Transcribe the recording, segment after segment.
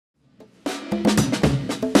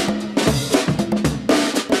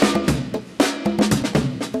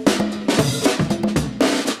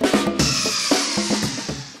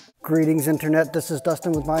Greetings Internet, this is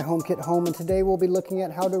Dustin with My HomeKit Home, and today we'll be looking at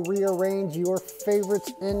how to rearrange your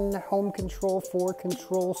favorites in Home Control for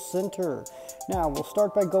Control Center. Now we'll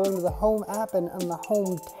start by going to the Home app, and on the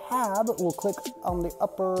Home tab we'll click on the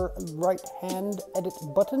upper right hand edit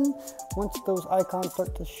button. Once those icons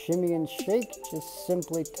start to shimmy and shake, just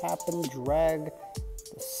simply tap and drag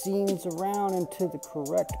the scenes around into the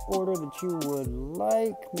correct order that you would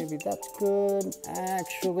like. Maybe that's good.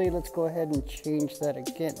 Actually, let's go ahead and change that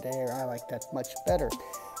again. There, I like that much better.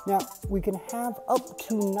 Now, we can have up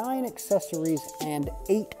to 9 accessories and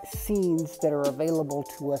 8 scenes that are available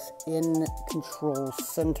to us in Control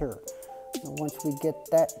Center. Now, once we get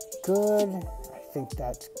that good, I think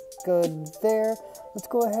that's good there. Let's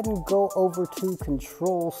go ahead and go over to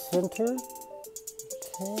Control Center.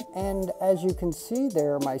 And as you can see,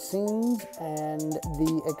 there are my scenes and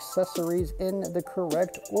the accessories in the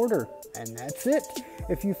correct order. And that's it.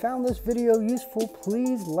 If you found this video useful,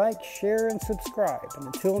 please like, share, and subscribe. And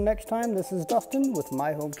until next time, this is Dustin with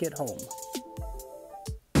My HomeKit Home.